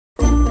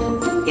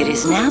It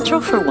is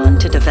natural for one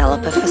to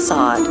develop a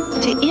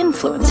facade to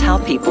influence how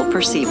people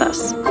perceive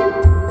us.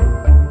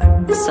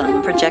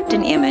 Some project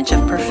an image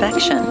of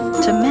perfection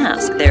to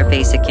mask their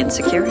basic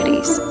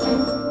insecurities.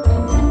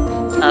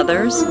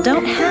 Others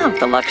don't have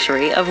the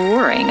luxury of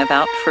worrying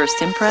about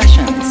first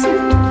impressions.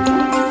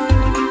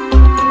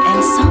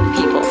 And some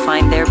people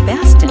find their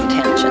best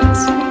intentions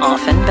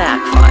often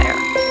backfire.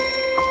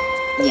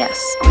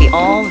 Yes, we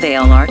all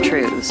veil our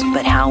truths,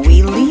 but how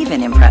we leave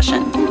an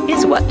impression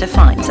is what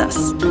defines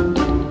us.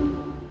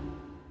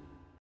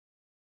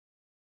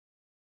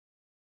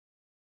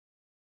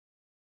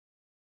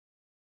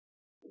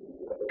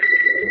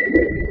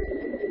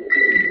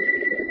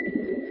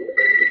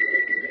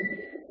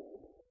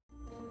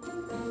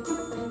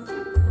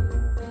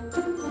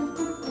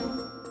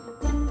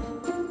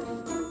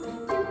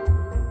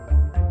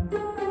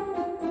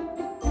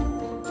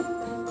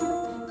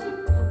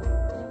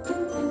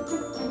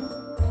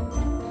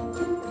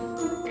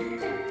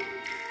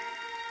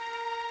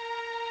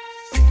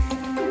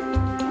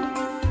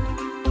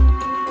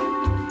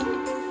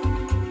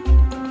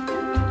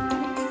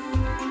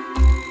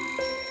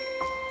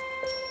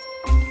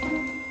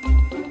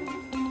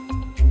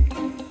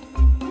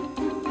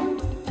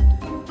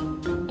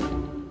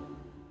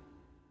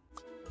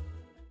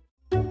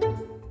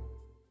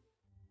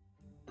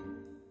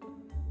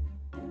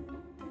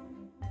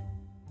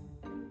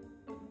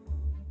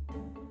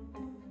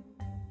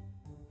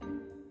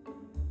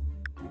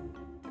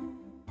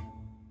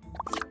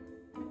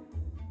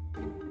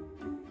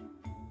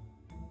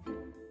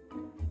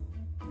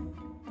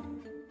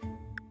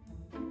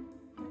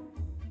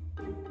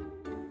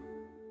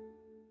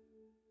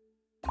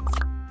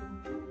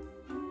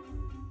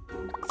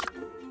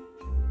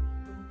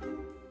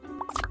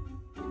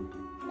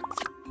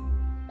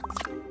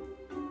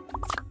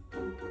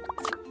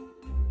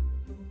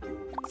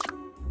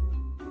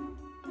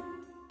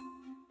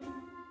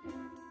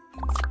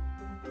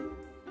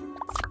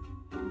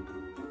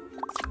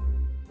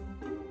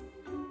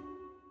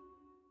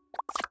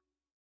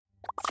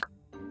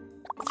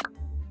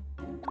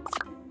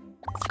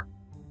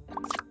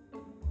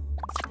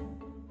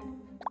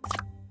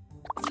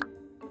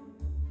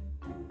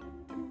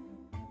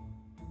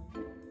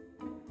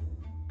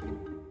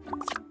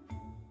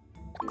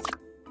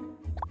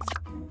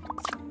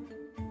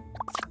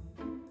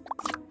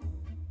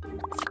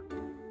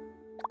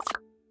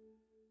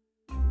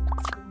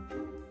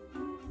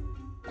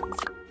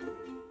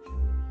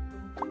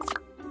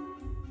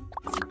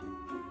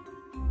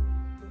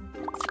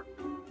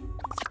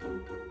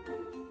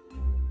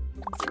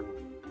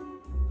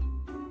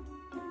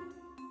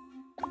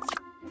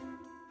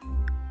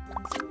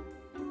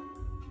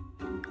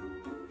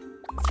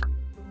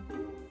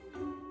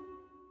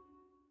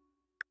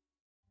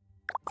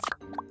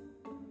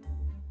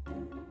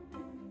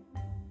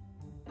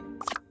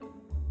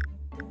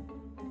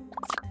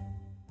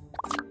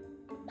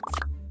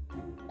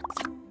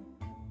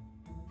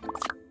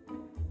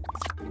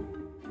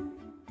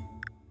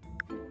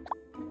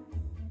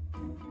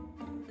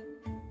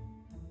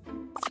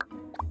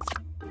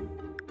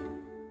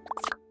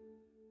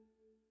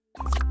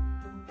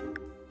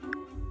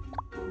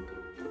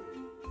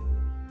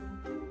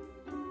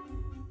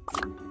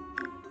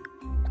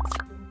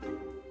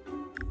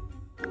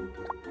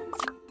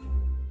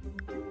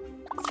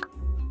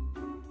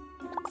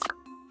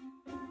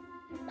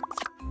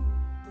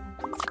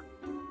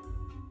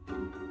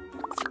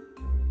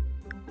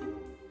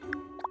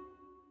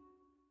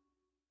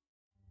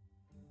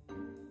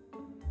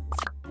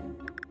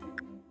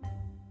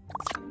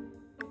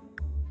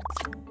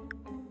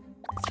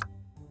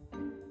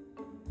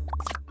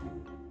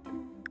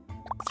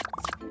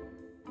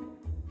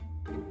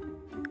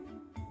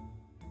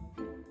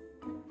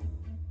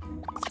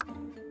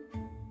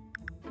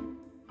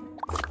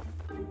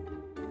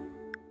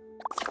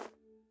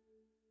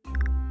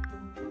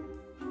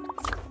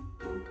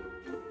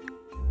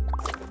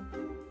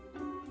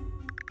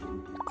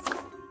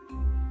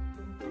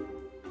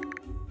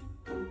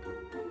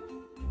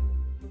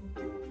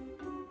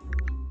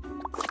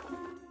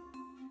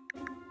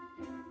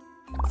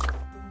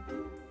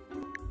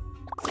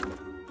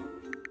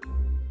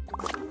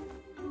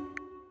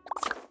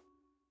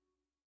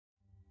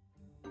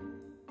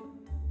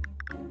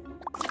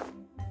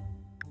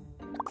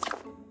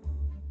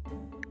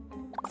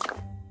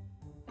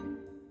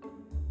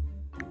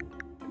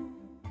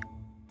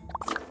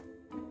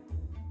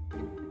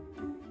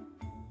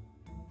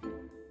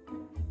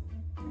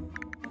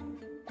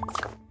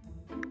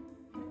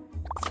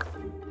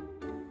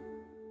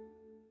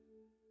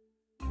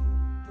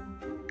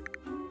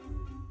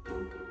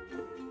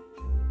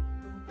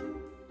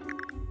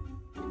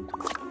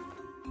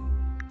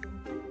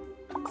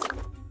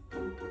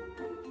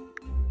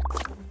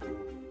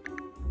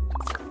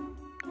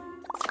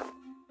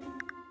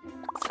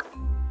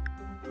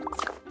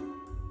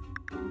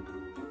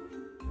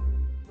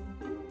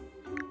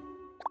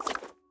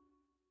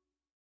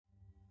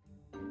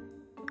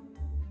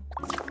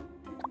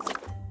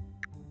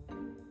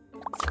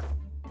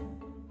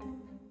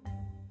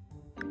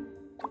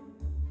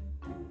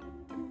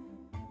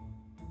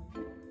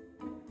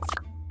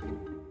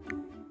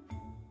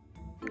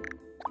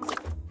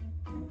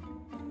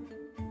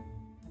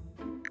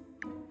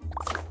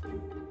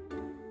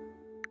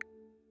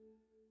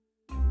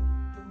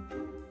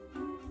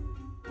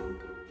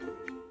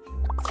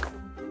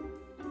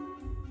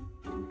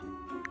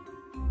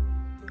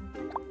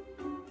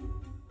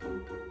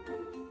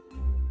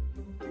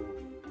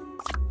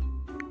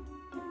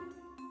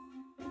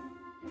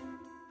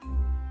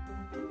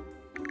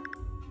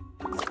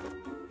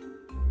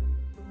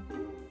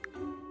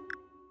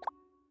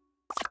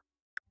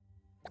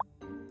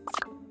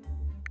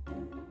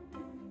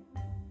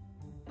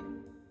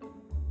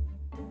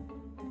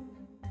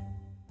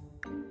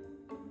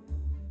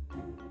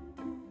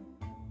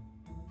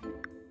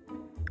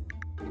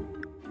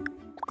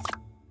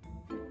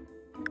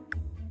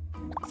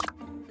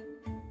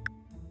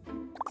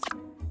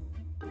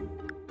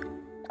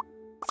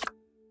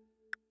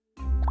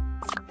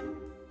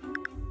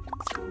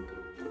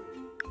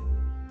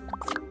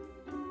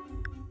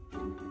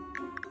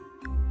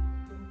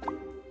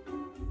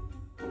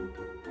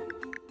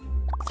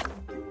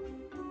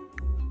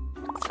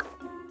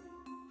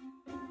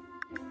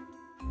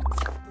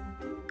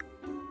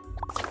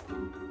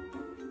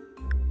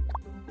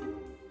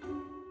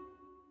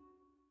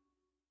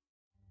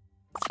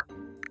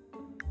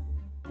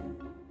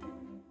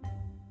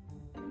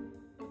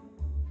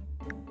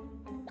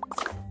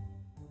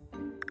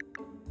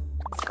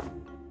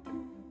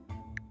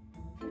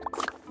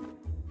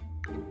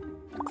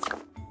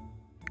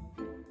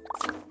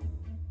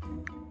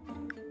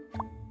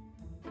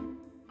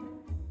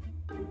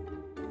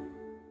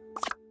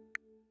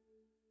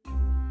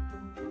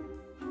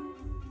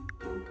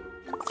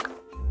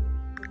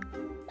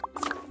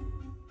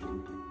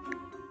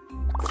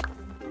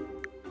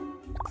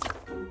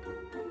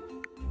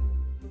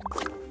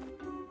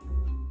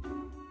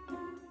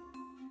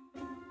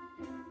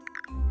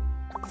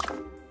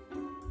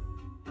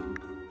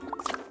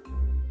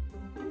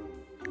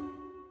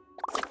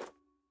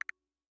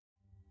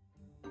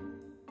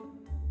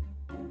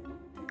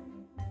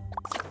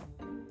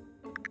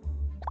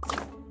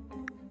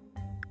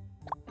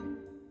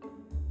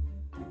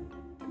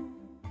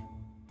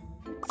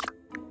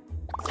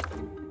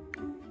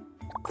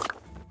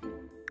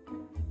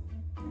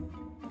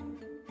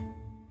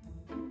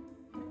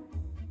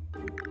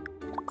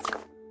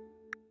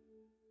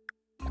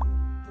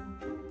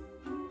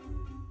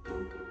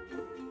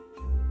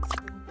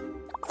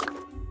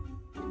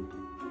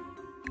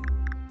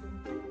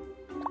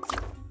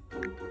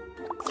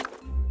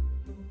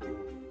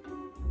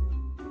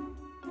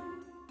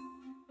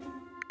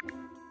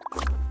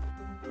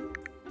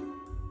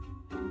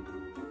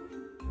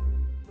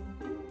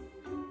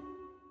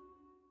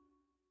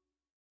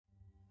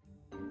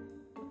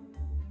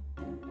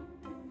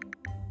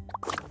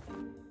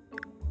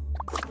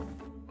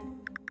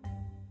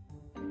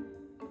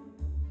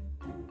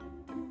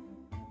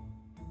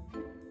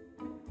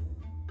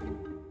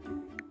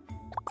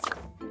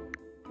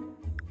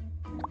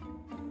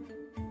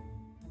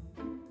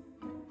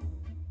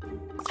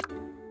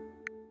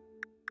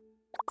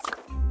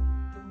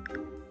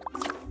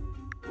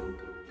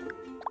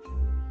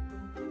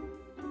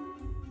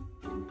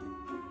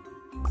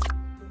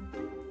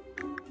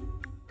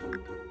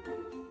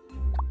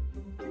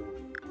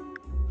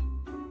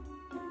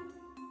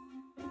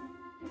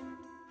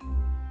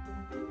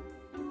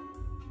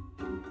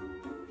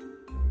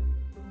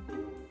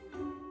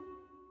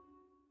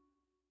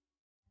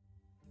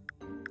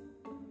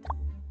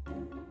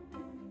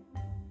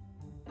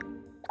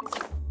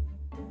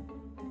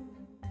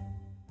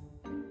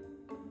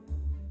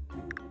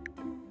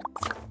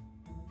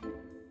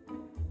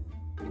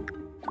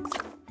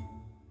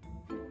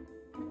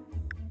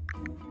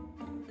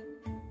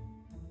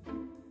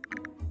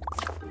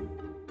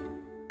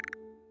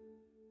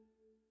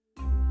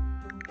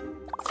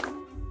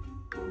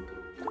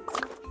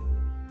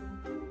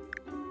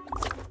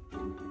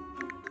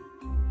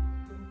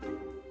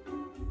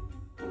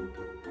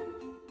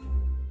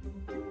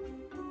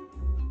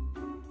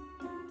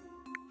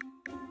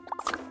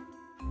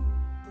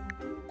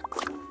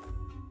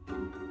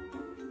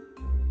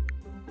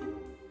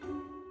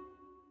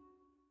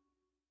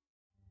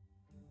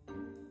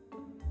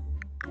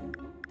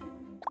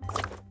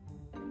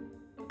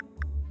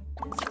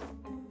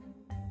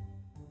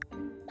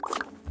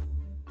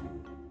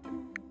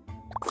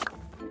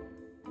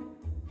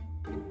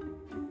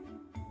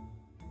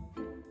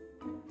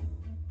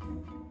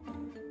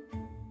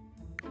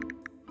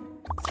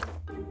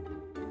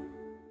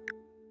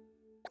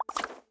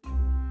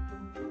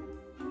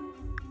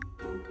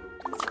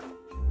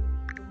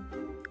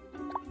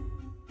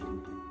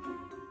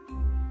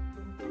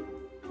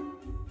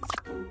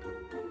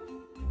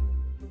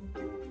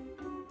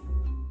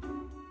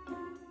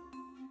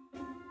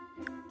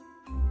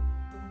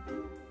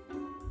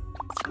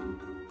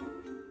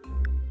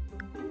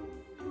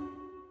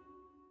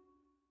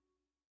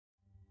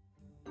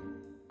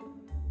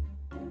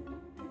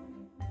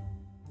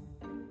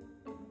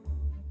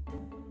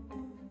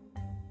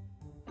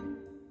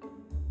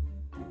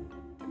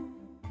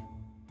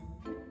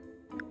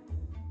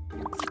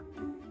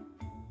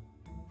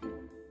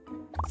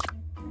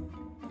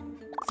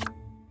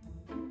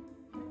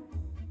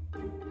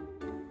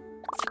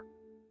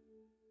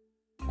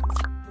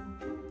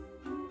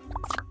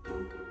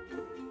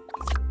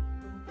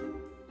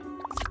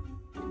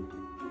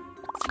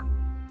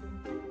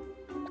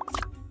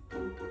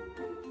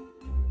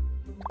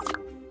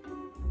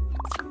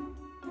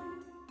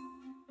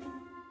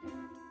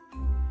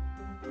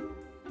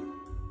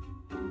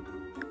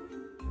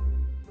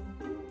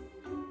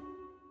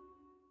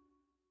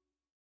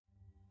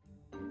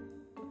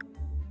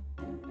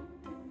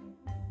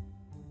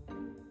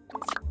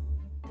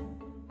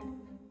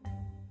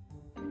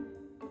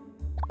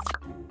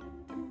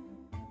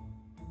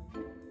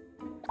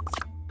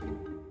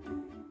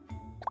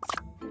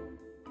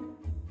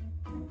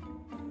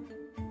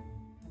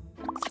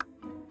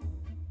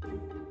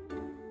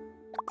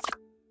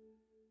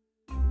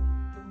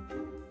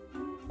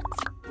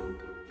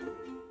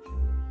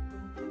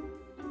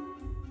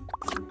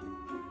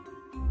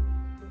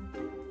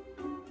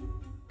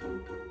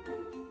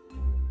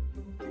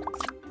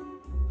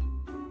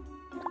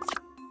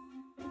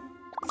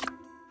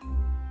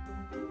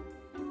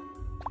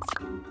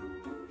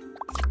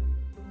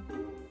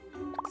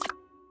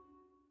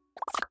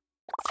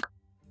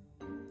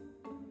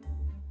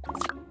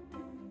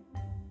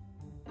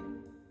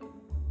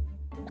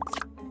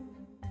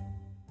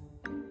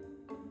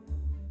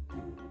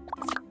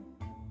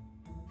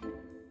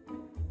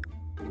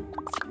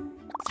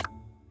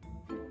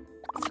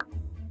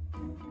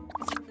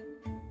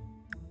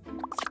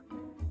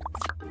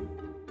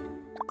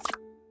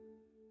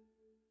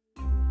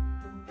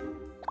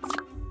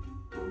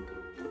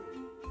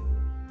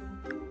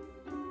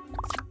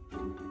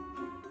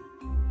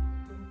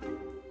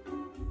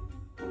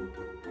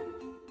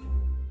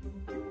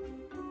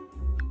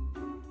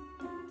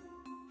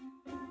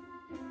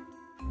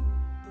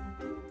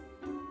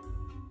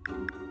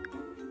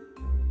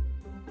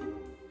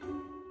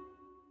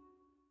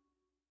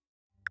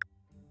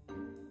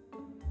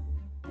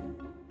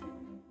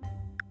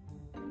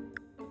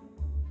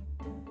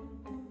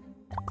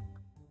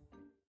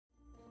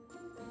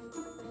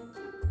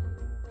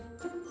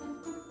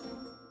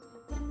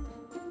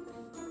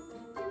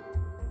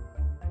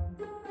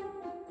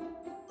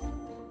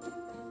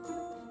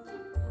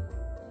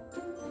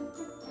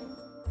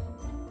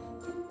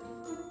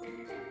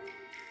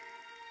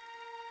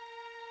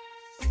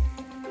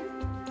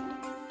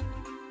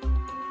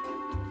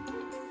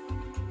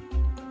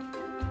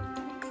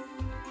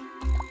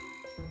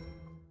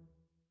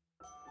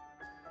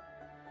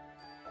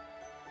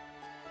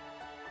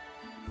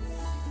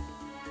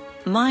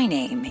 My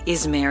name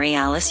is Mary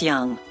Alice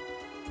Young.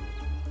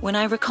 When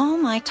I recall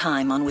my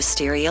time on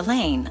Wisteria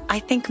Lane, I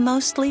think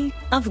mostly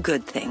of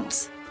good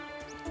things.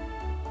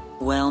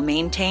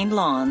 Well-maintained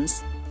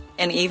lawns,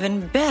 and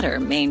even better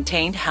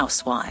maintained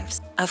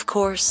housewives. Of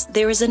course,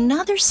 there is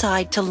another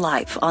side to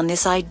life on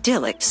this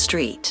idyllic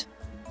street.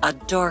 A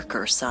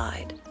darker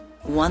side.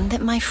 One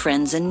that my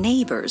friends and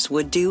neighbors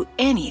would do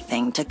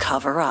anything to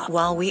cover up.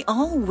 While we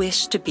all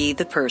wish to be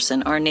the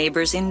person our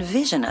neighbors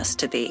envision us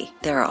to be,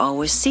 there are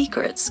always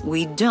secrets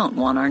we don't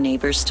want our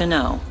neighbors to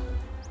know.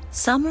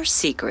 Some are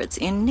secrets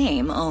in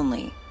name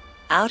only,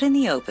 out in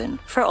the open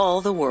for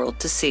all the world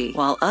to see,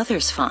 while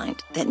others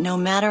find that no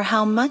matter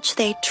how much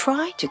they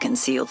try to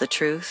conceal the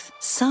truth,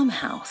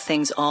 somehow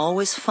things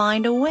always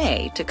find a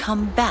way to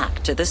come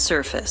back to the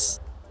surface.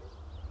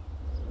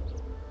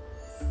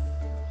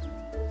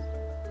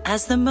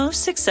 As the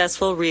most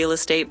successful real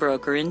estate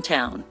broker in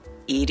town,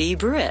 Edie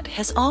Britt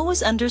has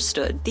always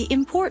understood the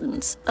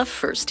importance of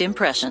first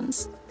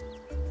impressions.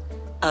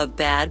 A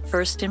bad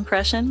first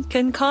impression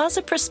can cause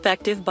a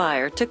prospective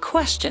buyer to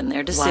question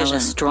their decision, while a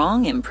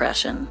strong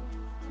impression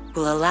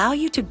will allow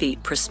you to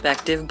beat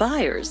prospective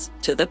buyers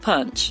to the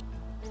punch.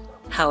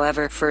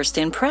 However, first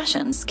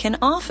impressions can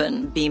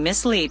often be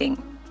misleading.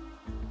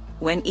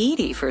 When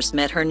Edie first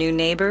met her new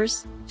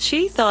neighbors,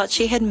 she thought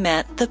she had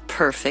met the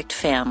perfect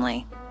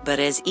family. But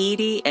as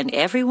Edie and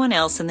everyone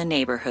else in the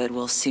neighborhood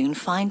will soon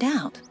find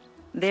out,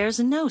 there's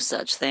no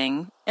such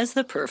thing as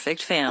the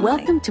perfect family.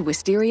 Welcome to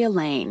Wisteria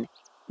Lane.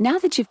 Now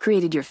that you've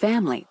created your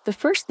family, the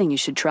first thing you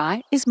should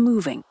try is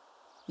moving.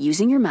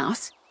 Using your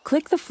mouse,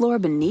 click the floor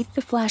beneath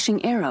the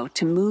flashing arrow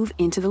to move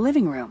into the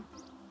living room.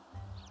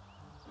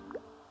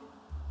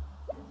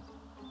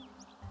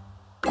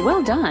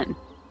 Well done.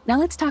 Now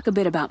let's talk a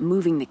bit about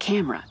moving the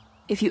camera.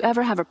 If you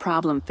ever have a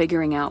problem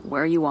figuring out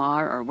where you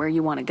are or where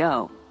you want to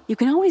go, you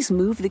can always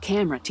move the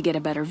camera to get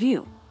a better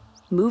view.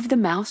 Move the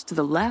mouse to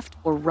the left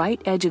or right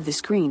edge of the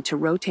screen to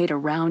rotate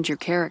around your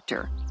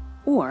character,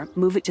 or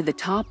move it to the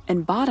top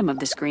and bottom of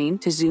the screen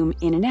to zoom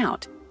in and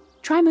out.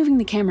 Try moving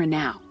the camera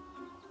now.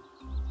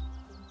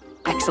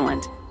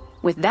 Excellent.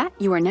 With that,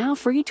 you are now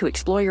free to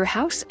explore your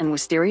house and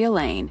Wisteria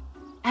Lane.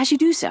 As you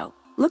do so,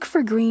 look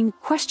for green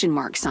question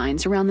mark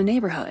signs around the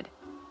neighborhood.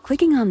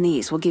 Clicking on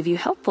these will give you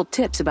helpful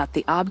tips about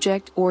the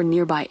object or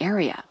nearby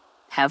area.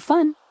 Have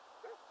fun!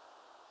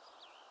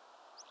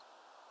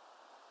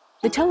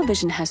 The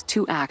television has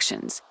two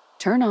actions,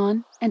 turn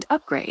on and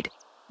upgrade.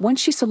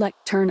 Once you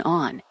select turn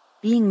on,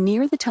 being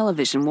near the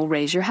television will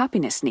raise your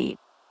happiness need.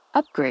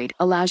 Upgrade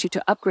allows you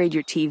to upgrade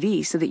your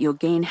TV so that you'll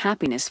gain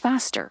happiness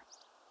faster.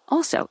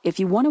 Also, if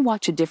you want to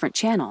watch a different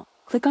channel,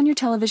 click on your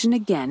television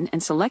again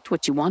and select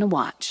what you want to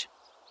watch.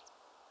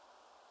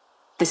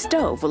 The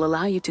stove will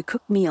allow you to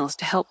cook meals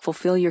to help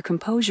fulfill your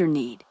composure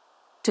need.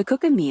 To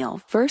cook a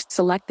meal, first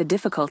select the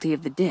difficulty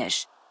of the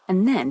dish,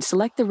 and then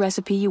select the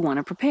recipe you want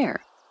to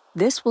prepare.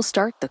 This will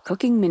start the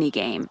cooking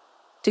minigame.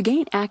 To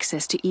gain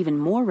access to even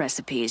more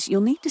recipes,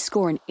 you'll need to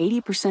score an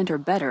 80% or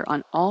better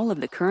on all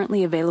of the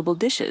currently available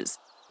dishes.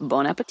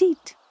 Bon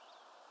appetit!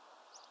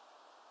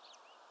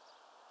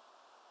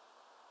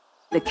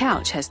 The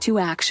couch has two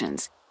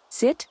actions,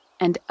 sit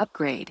and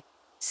upgrade.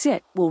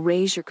 Sit will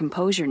raise your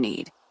composure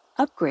need.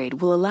 Upgrade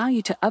will allow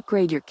you to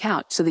upgrade your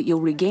couch so that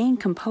you'll regain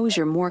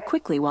composure more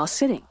quickly while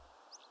sitting.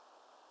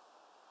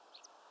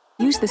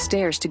 Use the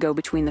stairs to go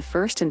between the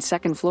first and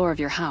second floor of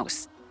your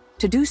house.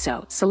 To do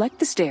so, select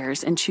the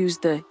stairs and choose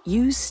the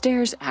Use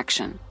Stairs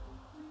action.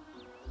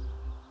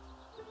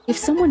 If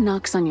someone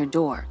knocks on your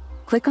door,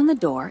 click on the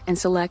door and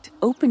select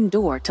Open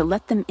Door to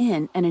let them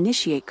in and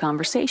initiate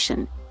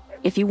conversation.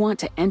 If you want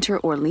to enter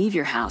or leave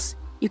your house,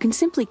 you can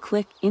simply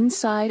click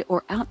inside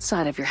or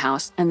outside of your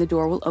house and the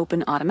door will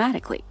open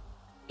automatically.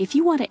 If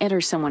you want to enter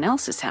someone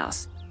else's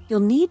house, you'll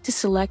need to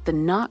select the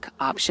Knock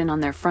option on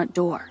their front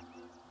door.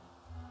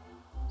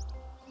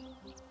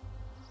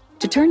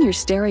 To turn your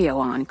stereo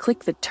on,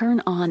 click the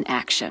Turn On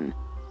action.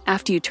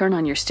 After you turn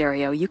on your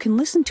stereo, you can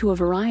listen to a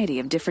variety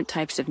of different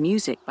types of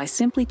music by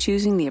simply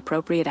choosing the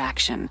appropriate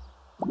action.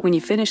 When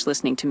you finish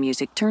listening to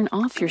music, turn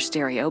off your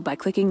stereo by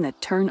clicking the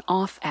Turn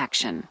Off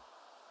action.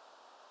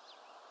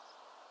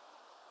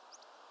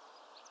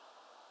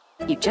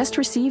 You've just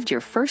received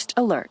your first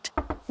alert.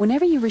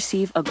 Whenever you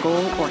receive a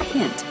goal or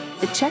hint,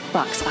 the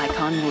checkbox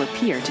icon will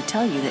appear to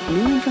tell you that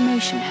new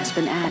information has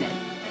been added.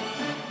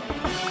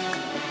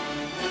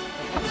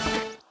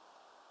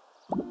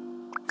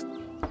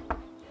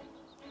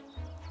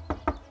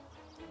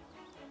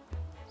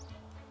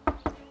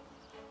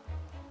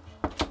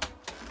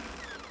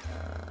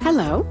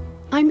 Hello,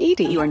 I'm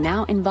Edie. You are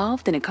now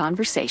involved in a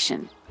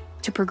conversation.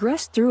 To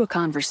progress through a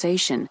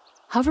conversation,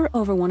 hover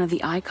over one of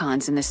the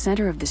icons in the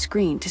center of the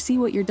screen to see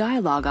what your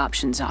dialogue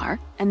options are,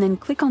 and then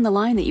click on the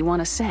line that you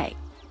want to say.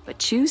 But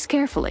choose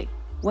carefully.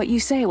 What you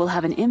say will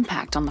have an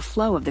impact on the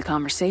flow of the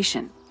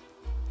conversation.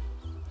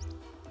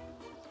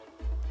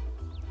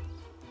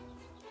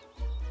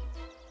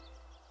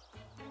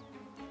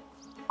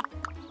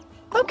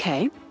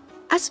 Okay,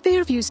 as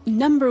Fairview's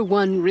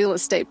 #1 real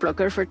estate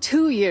broker for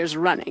 2 years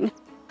running,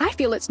 I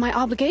feel it's my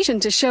obligation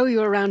to show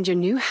you around your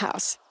new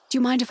house. Do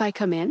you mind if I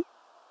come in?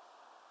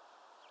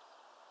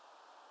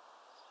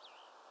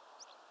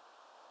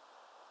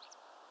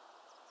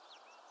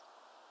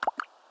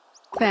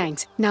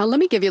 Thanks. Now let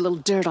me give you a little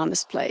dirt on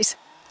this place.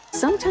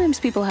 Sometimes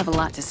people have a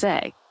lot to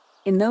say.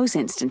 In those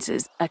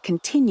instances, a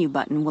Continue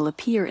button will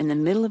appear in the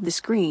middle of the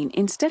screen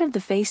instead of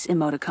the face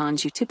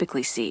emoticons you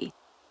typically see.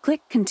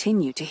 Click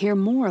Continue to hear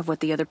more of what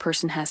the other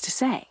person has to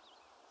say.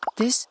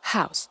 This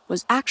house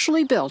was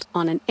actually built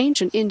on an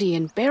ancient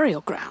Indian burial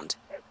ground.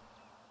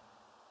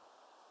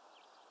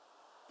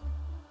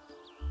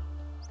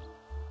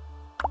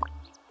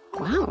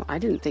 Wow, I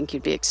didn't think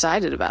you'd be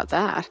excited about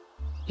that.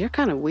 You're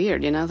kind of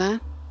weird, you know that?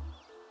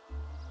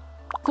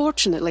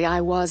 Fortunately,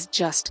 I was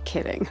just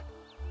kidding.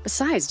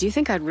 Besides, do you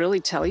think I'd really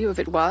tell you if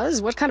it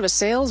was? What kind of a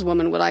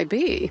saleswoman would I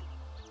be?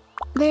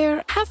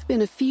 There have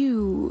been a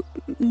few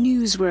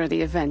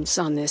newsworthy events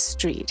on this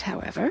street,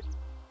 however.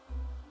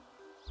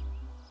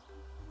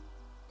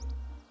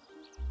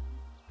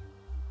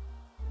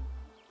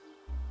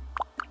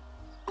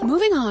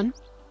 Moving on.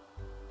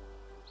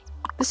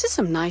 This is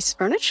some nice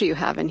furniture you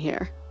have in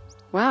here.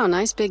 Wow,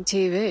 nice big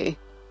TV.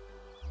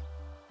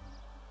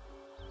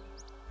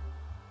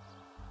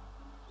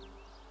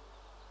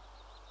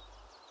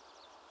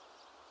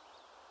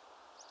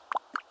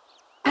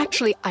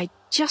 Actually, I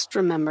just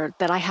remembered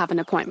that I have an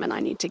appointment I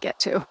need to get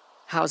to.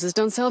 Houses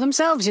don't sell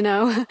themselves, you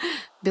know.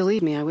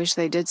 Believe me, I wish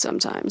they did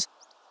sometimes.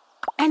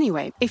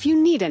 Anyway, if you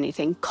need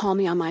anything, call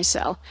me on my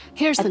cell.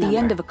 Here's the number. At the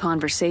end of a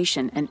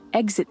conversation, an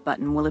Exit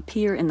button will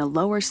appear in the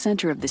lower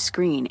center of the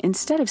screen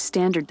instead of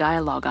standard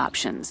dialogue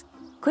options.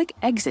 Click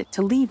Exit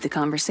to leave the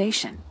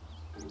conversation.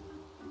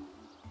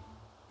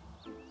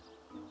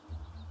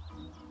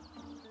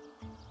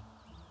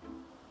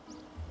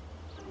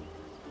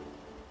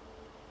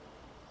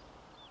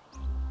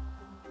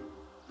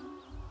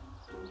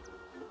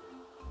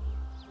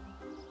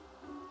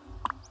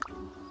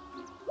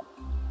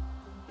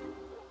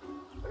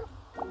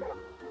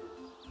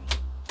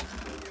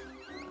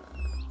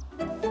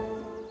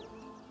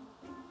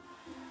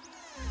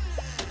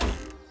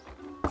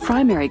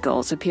 Primary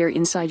goals appear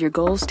inside your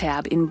Goals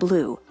tab in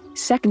blue.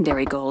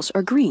 Secondary goals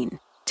are green.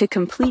 To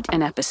complete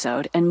an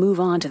episode and move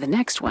on to the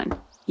next one,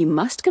 you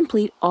must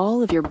complete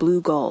all of your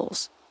blue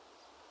goals.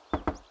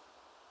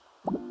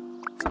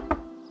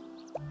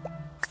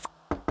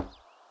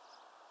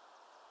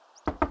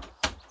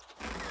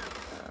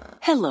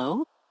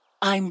 Hello,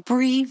 I'm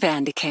Bree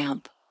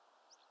Vandekamp.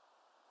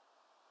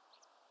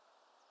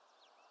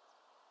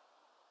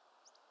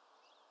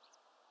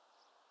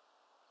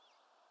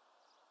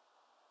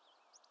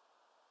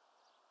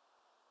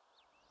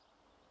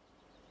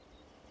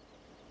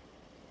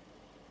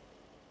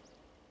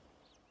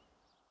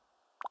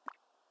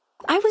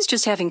 I was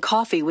just having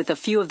coffee with a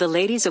few of the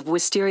ladies of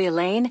Wisteria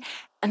Lane,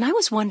 and I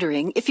was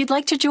wondering if you'd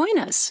like to join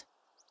us.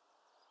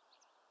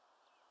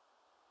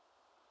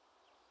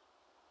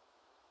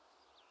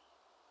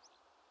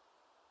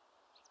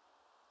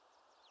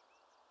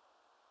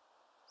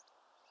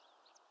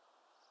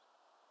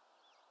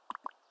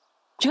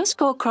 Just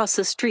go across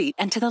the street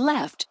and to the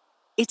left.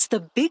 It's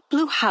the big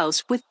blue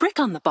house with brick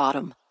on the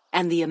bottom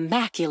and the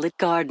immaculate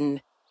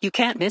garden. You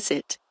can't miss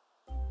it.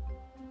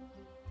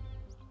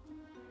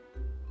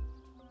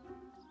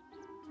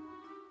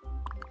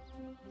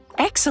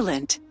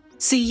 Excellent.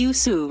 See you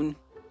soon.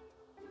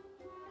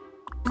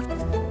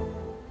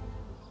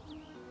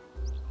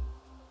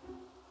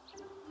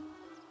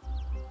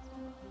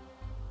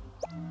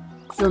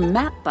 Your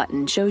map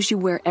button shows you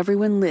where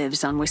everyone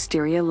lives on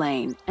Wisteria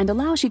Lane and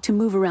allows you to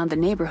move around the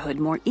neighborhood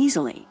more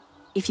easily.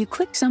 If you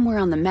click somewhere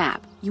on the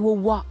map, you will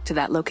walk to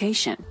that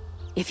location.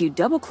 If you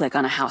double-click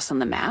on a house on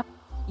the map,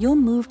 you'll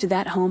move to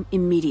that home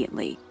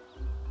immediately.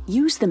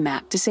 Use the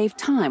map to save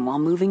time while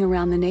moving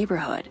around the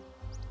neighborhood.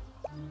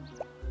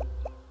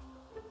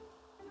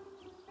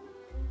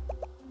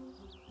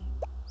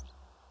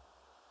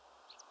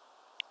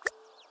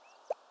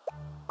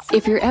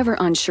 If you're ever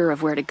unsure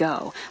of where to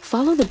go,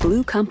 follow the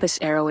blue compass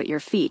arrow at your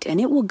feet and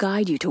it will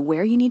guide you to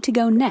where you need to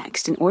go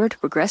next in order to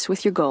progress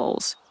with your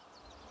goals.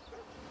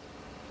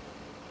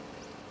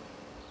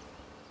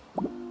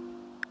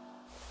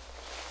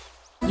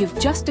 You've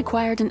just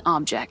acquired an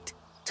object.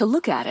 To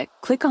look at it,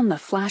 click on the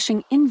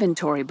flashing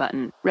inventory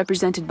button,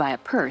 represented by a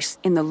purse,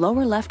 in the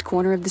lower left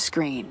corner of the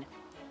screen.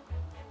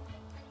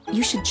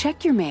 You should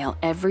check your mail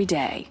every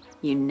day.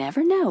 You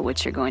never know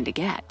what you're going to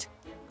get.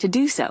 To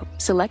do so,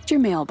 select your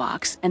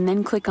mailbox and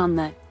then click on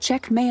the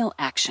Check Mail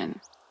action.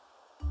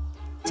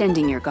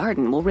 Tending your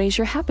garden will raise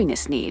your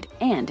happiness need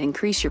and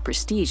increase your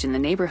prestige in the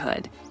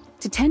neighborhood.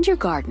 To tend your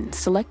garden,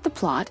 select the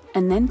plot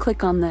and then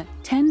click on the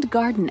Tend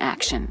Garden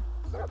action.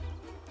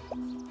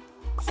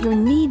 Your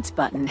Needs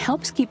button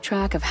helps keep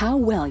track of how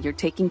well you're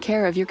taking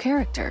care of your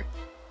character.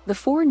 The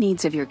 4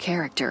 needs of your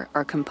character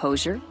are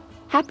composure,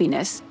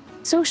 happiness,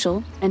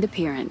 social, and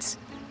appearance.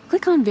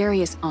 Click on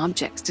various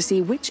objects to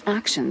see which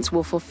actions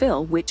will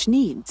fulfill which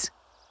needs.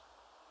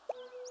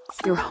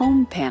 Your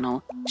Home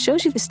panel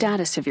shows you the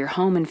status of your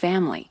home and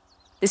family.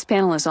 This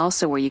panel is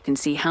also where you can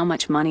see how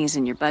much money is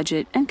in your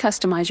budget and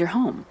customize your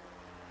home.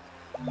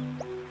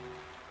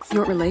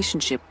 Your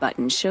Relationship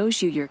button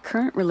shows you your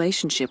current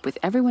relationship with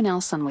everyone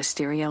else on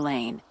Wisteria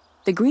Lane.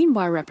 The green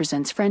bar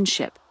represents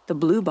friendship, the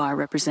blue bar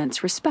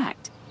represents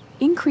respect.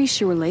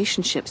 Increase your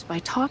relationships by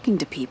talking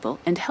to people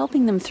and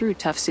helping them through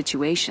tough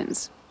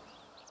situations.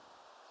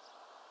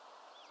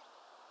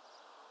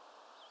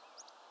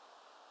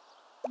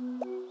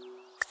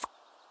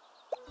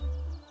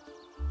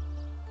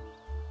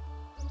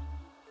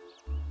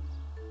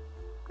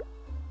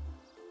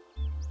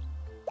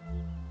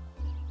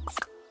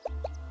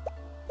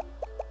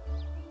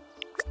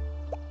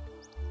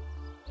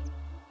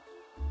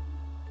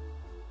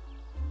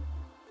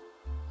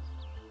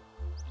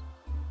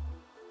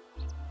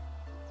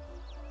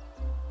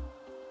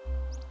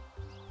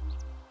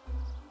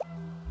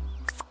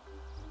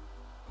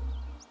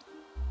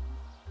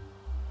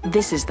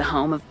 This is the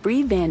home of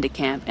Bree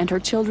Vandekamp and her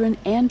children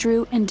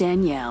Andrew and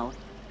Danielle.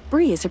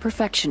 Bree is a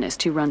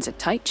perfectionist who runs a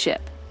tight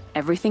ship.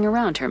 Everything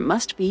around her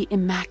must be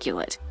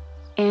immaculate.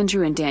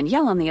 Andrew and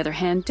Danielle, on the other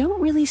hand,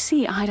 don't really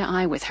see eye to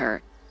eye with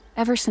her.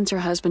 Ever since her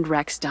husband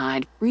Rex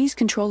died, Bree's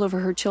control over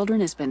her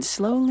children has been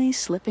slowly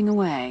slipping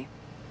away.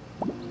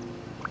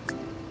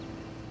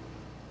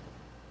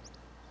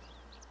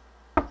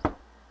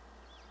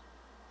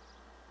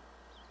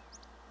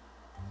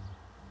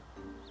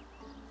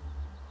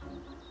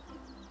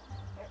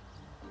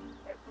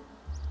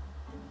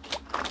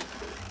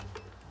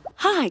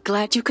 Hi,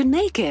 glad you could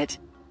make it.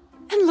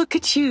 And look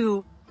at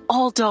you,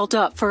 all dolled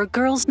up for a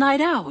girls'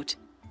 night out.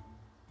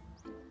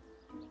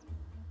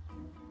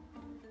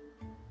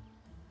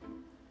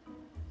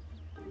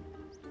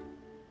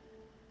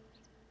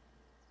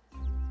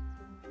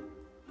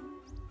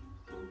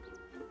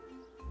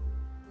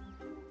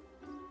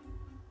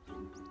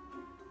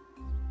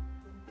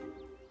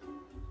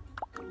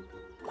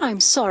 I'm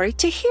sorry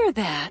to hear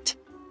that.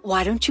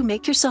 Why don't you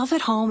make yourself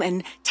at home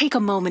and take a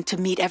moment to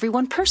meet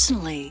everyone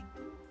personally?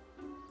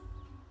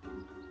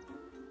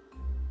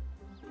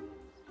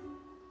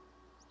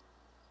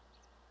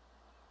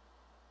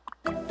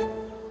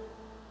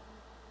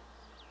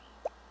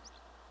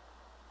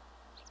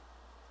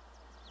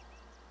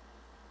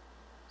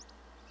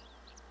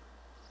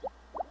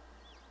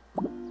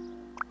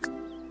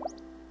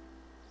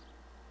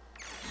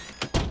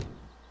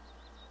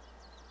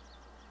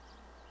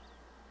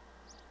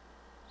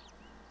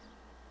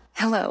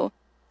 Hello.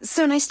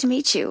 So nice to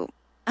meet you.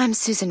 I'm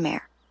Susan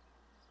Mayer.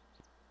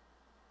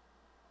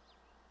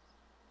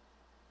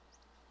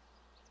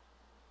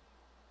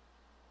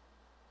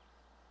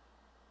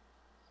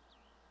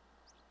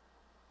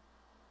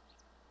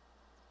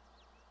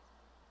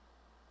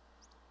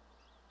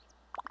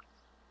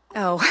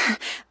 Oh,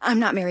 I'm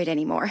not married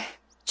anymore.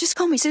 Just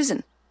call me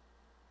Susan.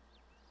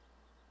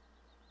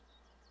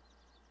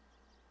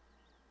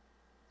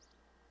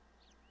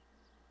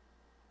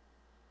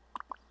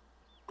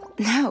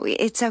 No,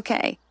 it's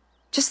okay.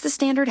 Just the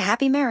standard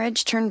happy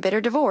marriage turned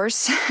bitter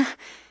divorce.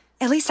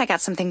 At least I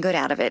got something good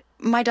out of it.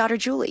 My daughter,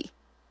 Julie.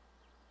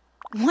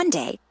 One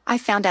day, I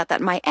found out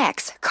that my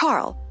ex,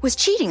 Carl, was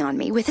cheating on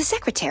me with his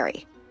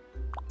secretary.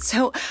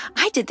 So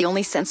I did the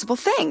only sensible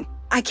thing.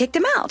 I kicked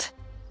him out.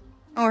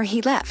 Or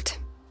he left.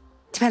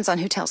 Depends on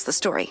who tells the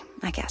story,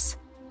 I guess.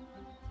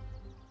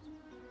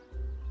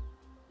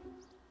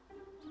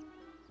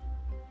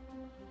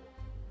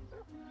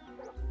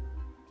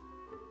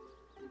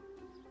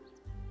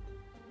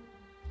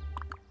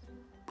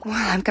 Well,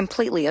 I'm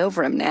completely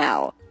over him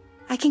now.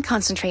 I can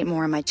concentrate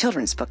more on my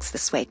children's books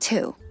this way,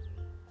 too.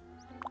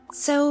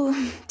 So,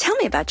 tell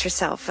me about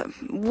yourself.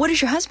 What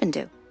does your husband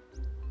do?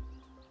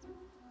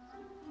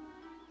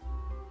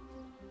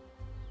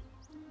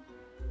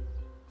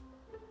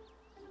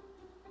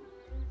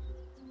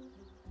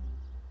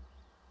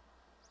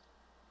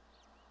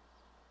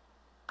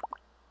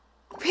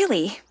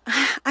 Really?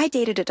 I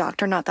dated a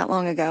doctor not that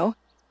long ago.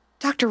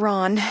 Dr.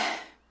 Ron.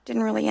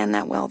 Didn't really end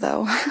that well,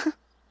 though.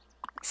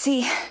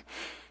 See,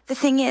 the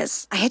thing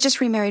is, I had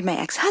just remarried my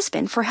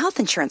ex-husband for health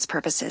insurance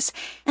purposes,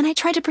 and I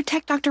tried to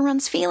protect Dr.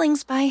 Ron's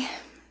feelings by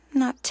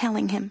not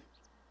telling him.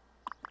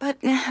 But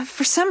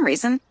for some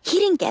reason, he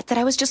didn't get that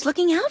I was just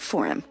looking out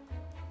for him.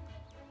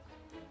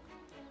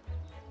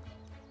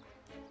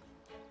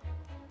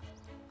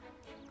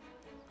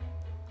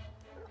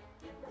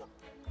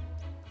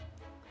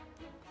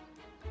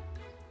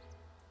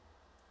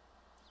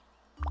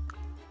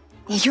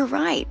 You're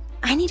right.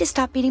 I need to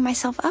stop beating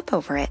myself up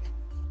over it.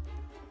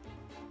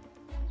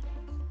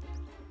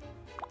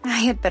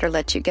 I had better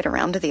let you get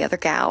around to the other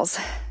gals.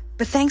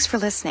 But thanks for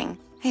listening.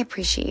 I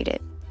appreciate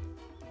it.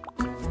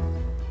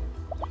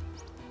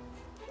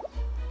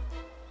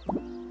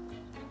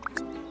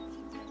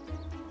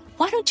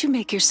 Why don't you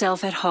make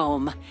yourself at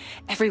home?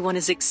 Everyone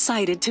is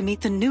excited to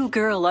meet the new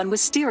girl on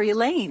Wisteria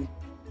Lane.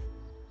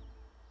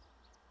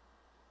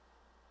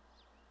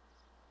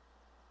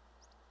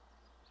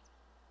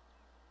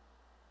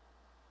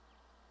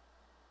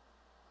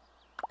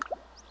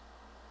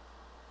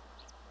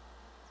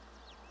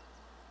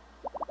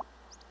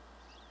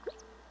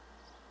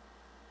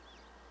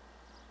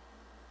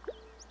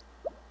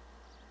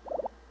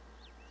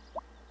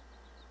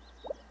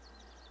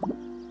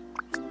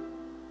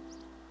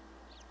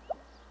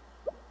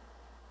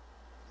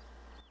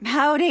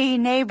 Howdy,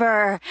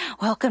 neighbor.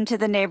 Welcome to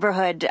the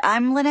neighborhood.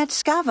 I'm Lynette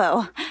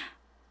Scavo.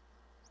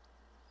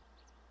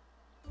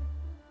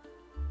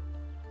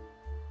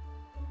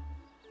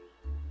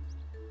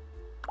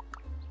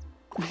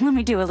 Let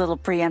me do a little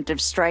preemptive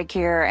strike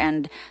here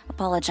and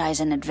apologize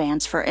in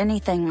advance for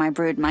anything my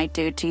brood might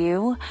do to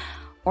you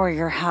or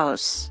your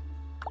house.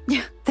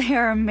 They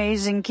are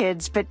amazing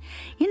kids, but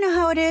you know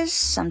how it is?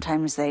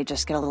 Sometimes they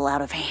just get a little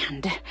out of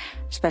hand,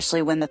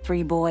 especially when the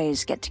three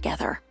boys get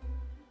together.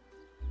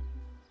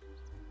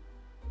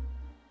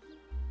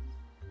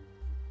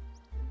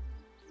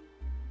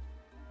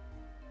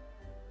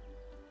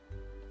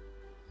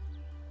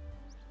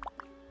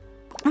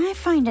 I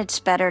find it's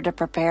better to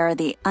prepare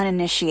the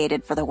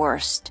uninitiated for the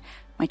worst.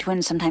 My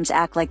twins sometimes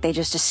act like they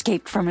just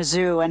escaped from a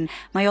zoo, and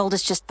my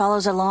oldest just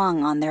follows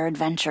along on their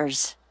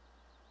adventures.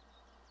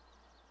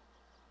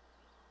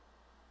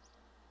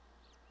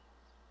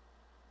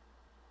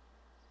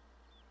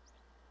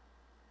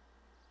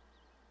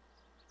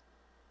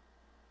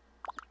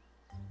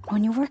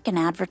 When you work in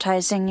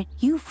advertising,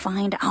 you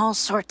find all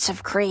sorts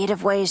of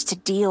creative ways to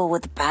deal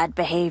with bad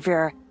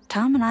behavior.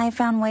 Tom and I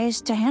found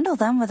ways to handle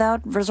them without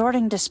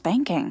resorting to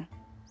spanking.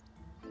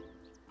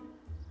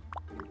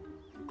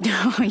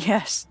 Oh,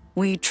 yes.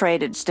 We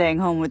traded staying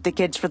home with the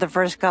kids for the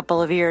first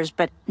couple of years,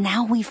 but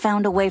now we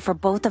found a way for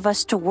both of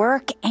us to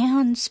work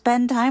and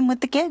spend time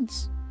with the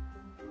kids.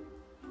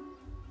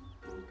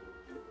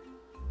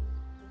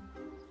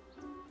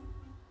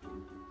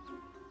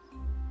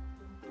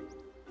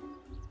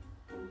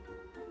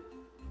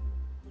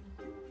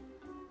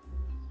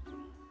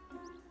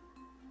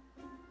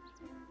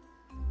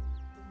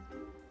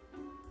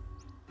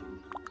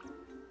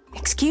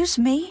 Excuse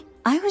me?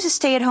 I was a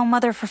stay-at-home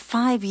mother for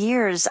 5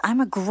 years. I'm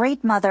a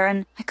great mother,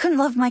 and I couldn't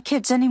love my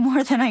kids any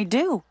more than I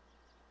do.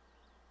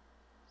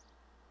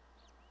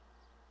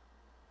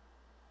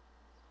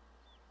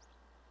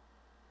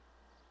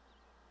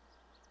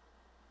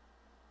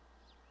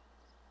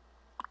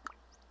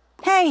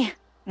 Hey,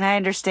 I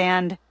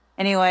understand.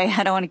 Anyway,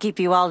 I don't want to keep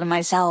you all to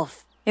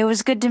myself. It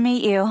was good to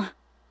meet you.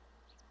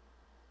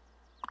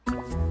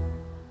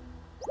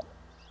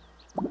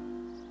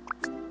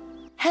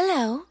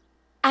 Hello,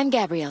 I'm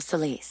Gabrielle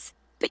Solis,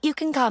 but you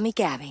can call me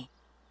Gabby.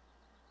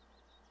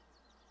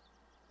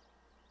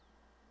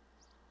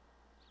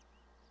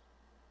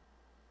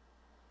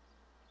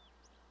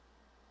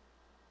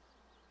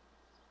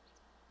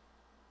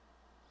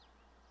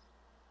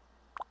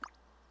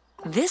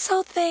 This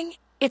whole thing,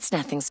 it's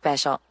nothing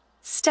special.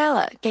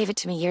 Stella gave it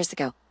to me years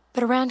ago,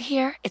 but around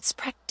here, it's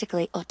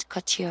practically haute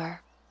couture.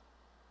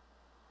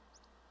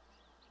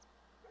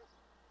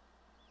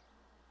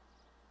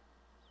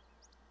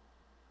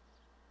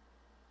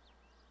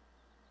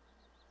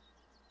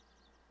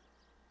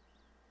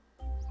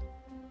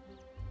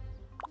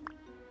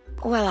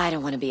 Well, I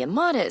don't want to be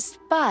immodest,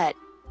 but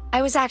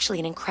I was actually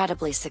an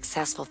incredibly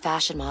successful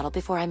fashion model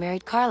before I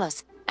married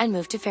Carlos and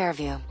moved to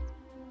Fairview.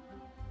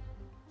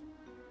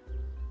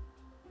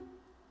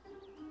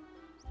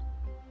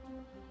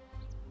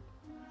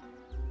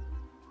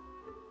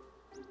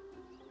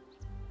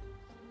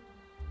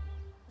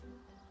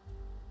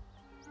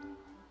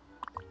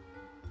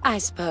 I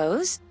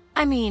suppose.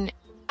 I mean,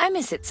 I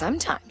miss it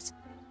sometimes.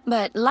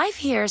 But life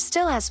here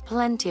still has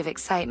plenty of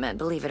excitement,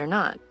 believe it or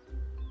not.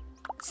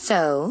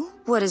 So,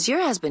 what does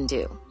your husband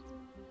do?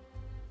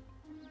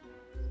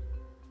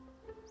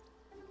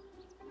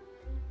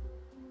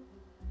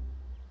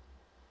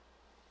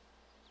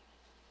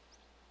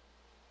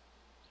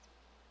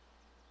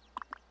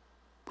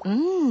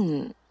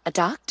 A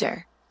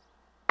doctor.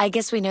 I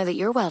guess we know that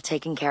you're well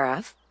taken care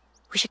of.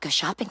 We should go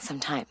shopping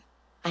sometime.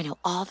 I know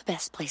all the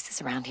best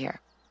places around here.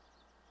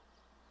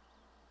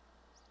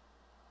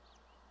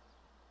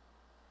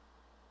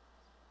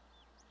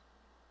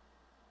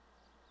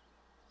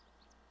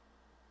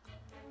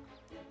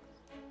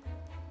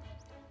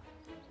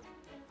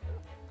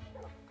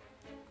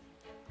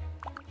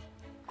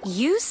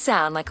 You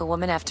sound like a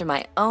woman after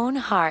my own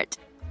heart.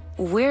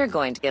 We're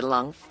going to get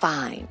along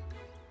fine.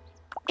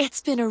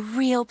 It's been a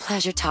real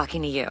pleasure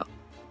talking to you.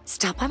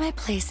 Stop by my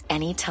place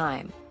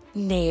anytime,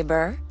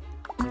 neighbor.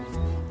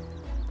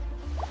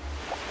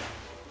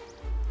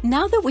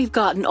 Now that we've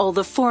gotten all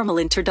the formal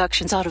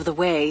introductions out of the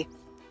way,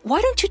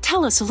 why don't you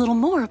tell us a little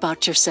more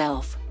about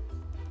yourself?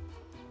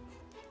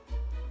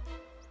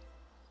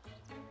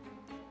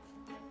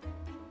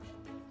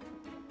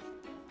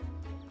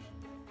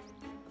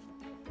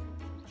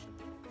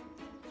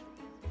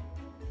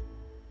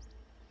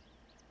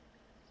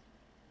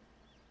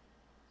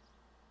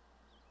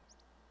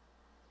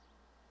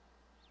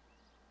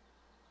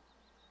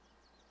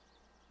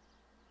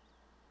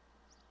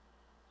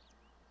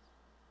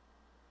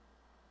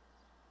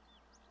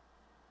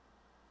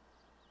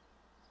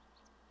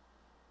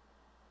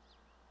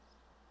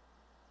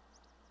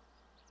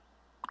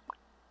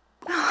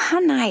 How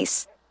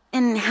nice.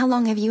 And how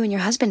long have you and your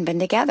husband been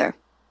together?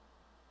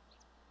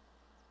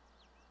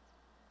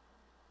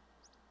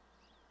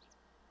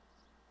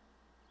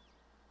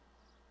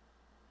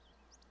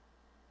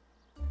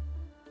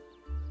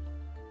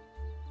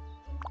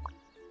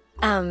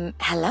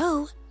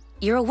 Hello?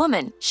 You're a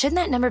woman. Shouldn't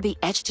that number be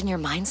etched in your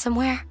mind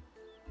somewhere?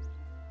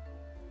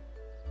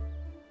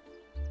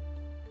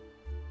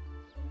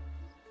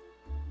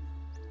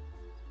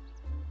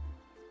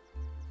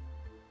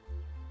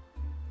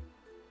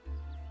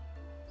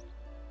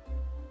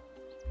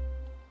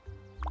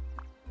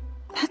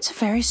 That's a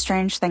very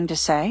strange thing to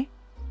say.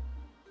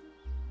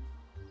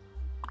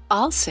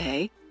 I'll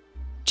say,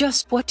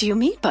 just what do you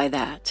mean by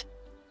that?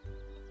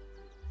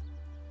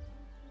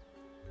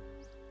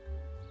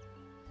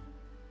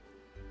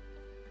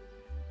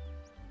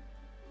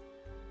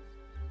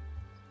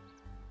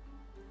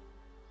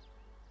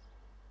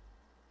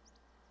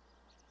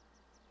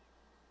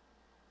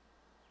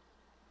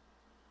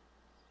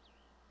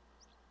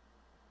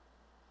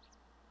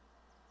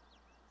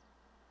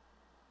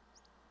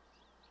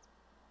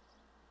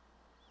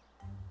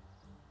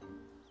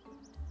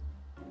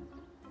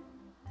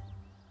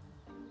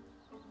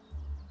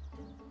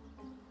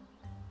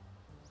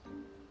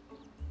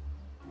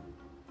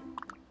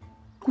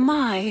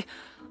 My,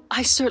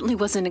 I certainly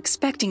wasn't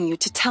expecting you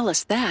to tell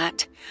us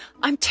that.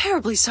 I'm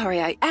terribly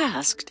sorry I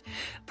asked.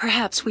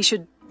 Perhaps we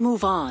should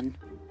move on.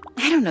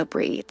 I don't know,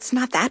 Bree. It's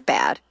not that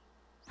bad.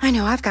 I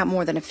know I've got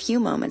more than a few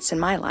moments in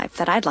my life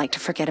that I'd like to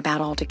forget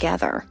about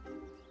altogether.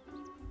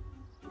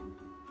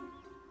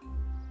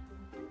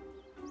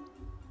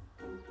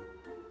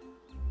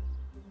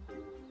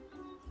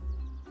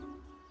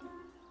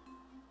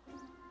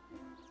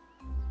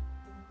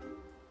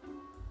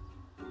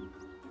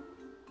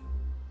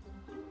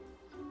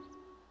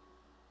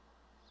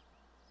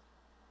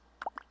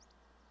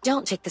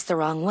 Don't take this the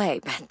wrong way,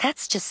 but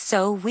that's just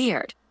so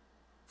weird.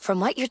 From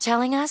what you're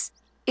telling us,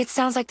 it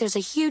sounds like there's a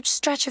huge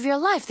stretch of your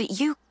life that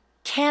you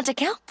can't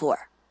account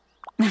for.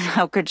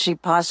 How could she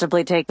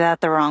possibly take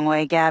that the wrong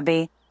way,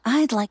 Gabby?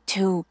 I'd like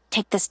to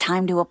take this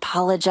time to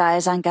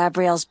apologize on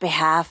Gabrielle's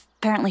behalf.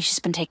 Apparently she's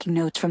been taking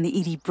notes from the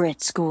Edie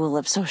Britt School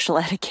of Social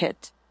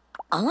Etiquette.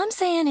 All I'm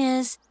saying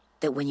is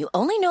that when you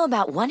only know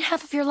about one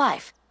half of your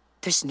life,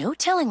 there's no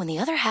telling when the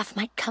other half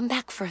might come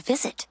back for a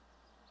visit.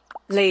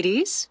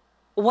 Ladies,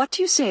 what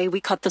do you say we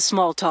cut the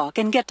small talk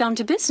and get down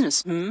to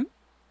business,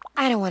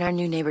 I don't want our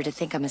new neighbor to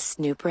think I'm a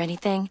snoop or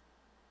anything,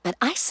 but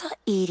I saw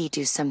Edie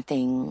do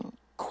something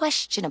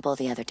questionable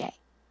the other day.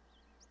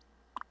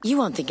 You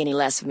won't think any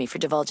less of me for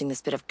divulging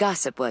this bit of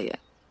gossip, will you?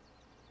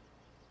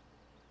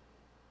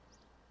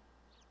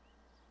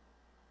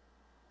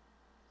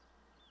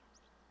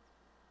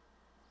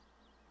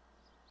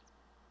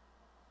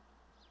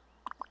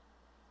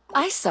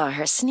 I saw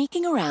her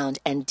sneaking around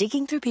and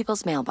digging through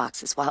people's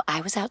mailboxes while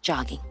I was out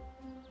jogging.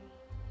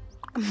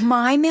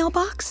 My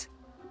mailbox?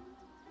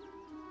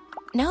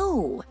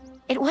 No,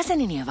 it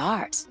wasn't any of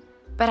ours,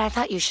 but I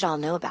thought you should all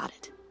know about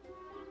it.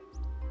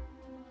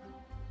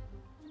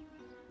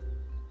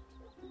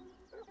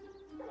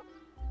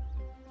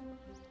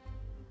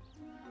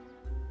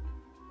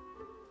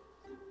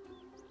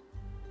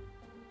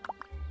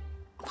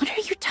 What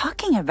are you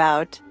talking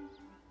about?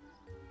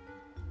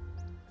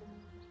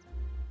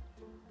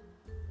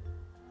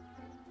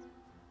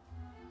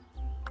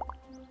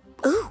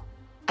 Ooh,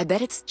 I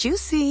bet it's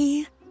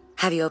juicy.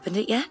 Have you opened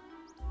it yet?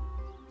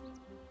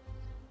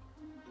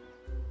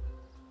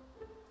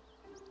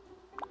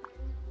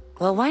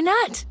 Well, why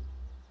not?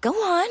 Go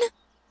on.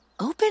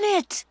 Open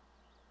it.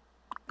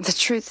 The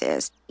truth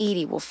is,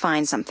 Edie will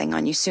find something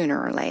on you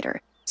sooner or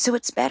later, so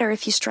it's better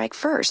if you strike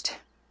first.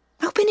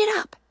 Open it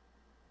up.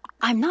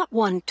 I'm not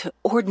one to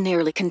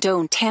ordinarily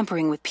condone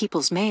tampering with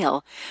people's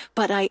mail,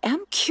 but I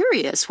am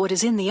curious what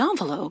is in the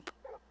envelope.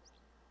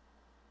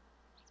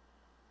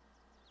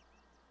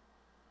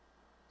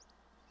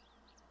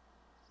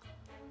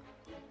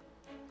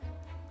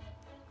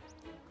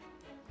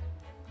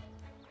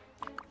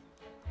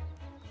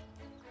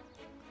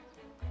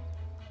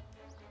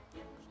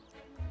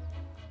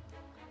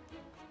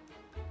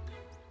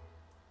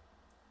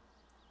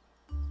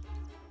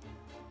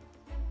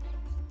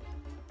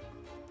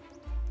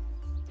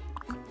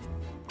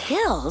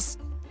 Pills?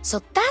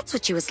 So that's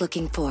what she was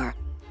looking for.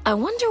 I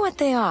wonder what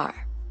they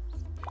are.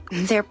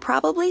 They're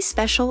probably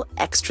special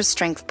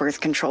extra-strength birth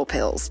control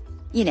pills.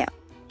 You know,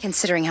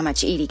 considering how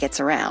much Edie gets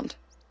around.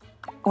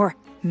 Or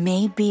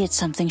maybe it's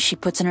something she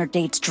puts in her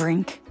date's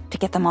drink to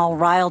get them all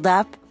riled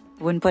up.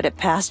 Wouldn't put it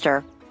past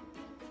her.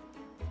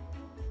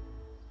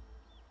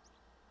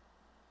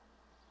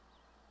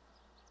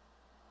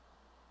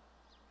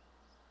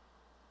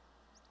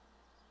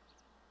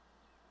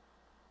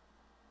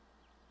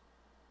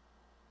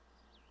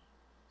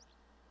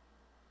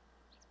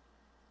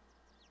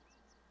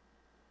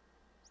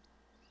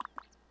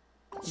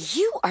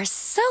 You are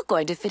so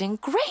going to fit in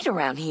great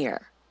around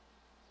here.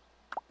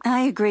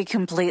 I agree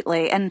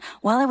completely, and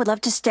while I would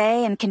love to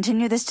stay and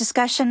continue this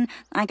discussion,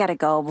 I gotta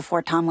go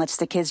before Tom lets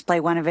the kids play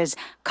one of his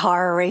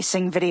car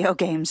racing video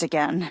games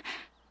again.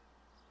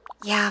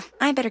 Yeah,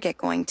 I better get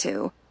going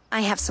too.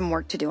 I have some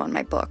work to do on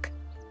my book.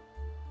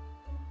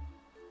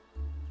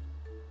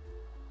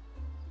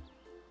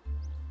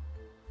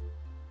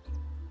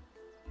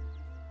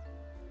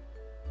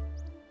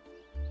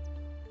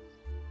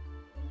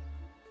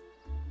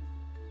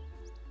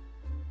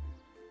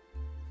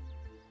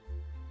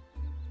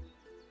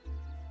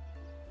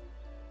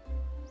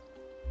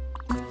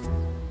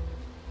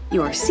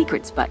 Your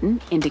Secrets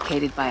button,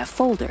 indicated by a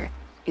folder,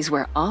 is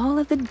where all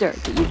of the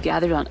dirt that you've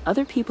gathered on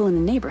other people in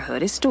the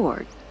neighborhood is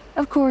stored.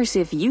 Of course,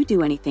 if you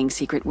do anything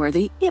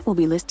secret-worthy, it will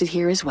be listed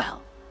here as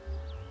well.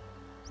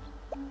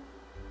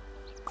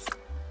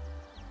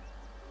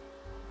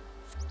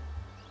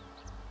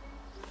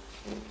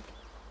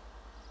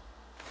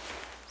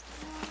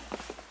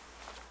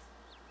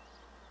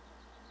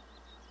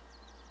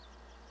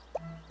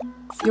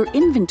 Your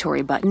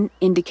Inventory button,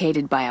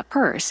 indicated by a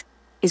purse,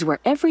 is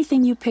where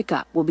everything you pick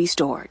up will be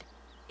stored.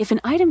 If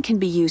an item can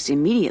be used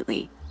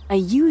immediately, a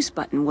Use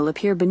button will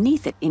appear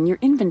beneath it in your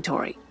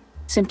inventory.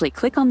 Simply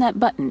click on that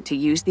button to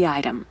use the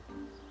item.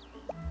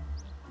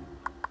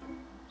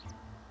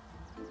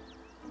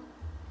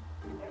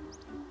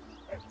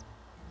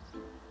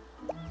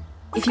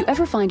 If you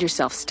ever find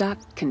yourself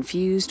stuck,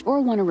 confused,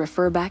 or want to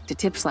refer back to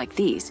tips like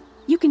these,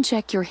 you can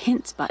check your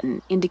Hints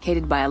button,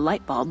 indicated by a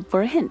light bulb,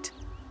 for a hint.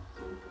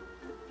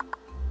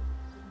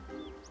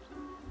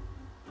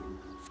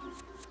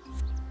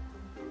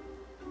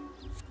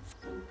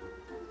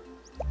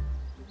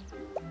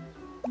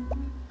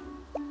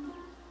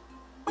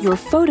 Your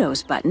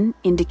Photos button,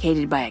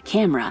 indicated by a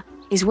camera,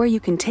 is where you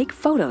can take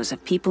photos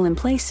of people and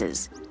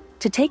places.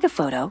 To take a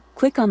photo,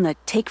 click on the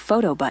Take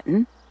Photo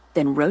button,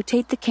 then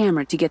rotate the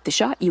camera to get the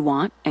shot you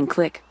want and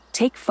click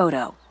Take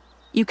Photo.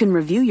 You can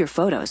review your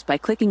photos by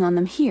clicking on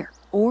them here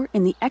or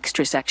in the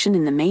Extra section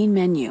in the main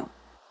menu.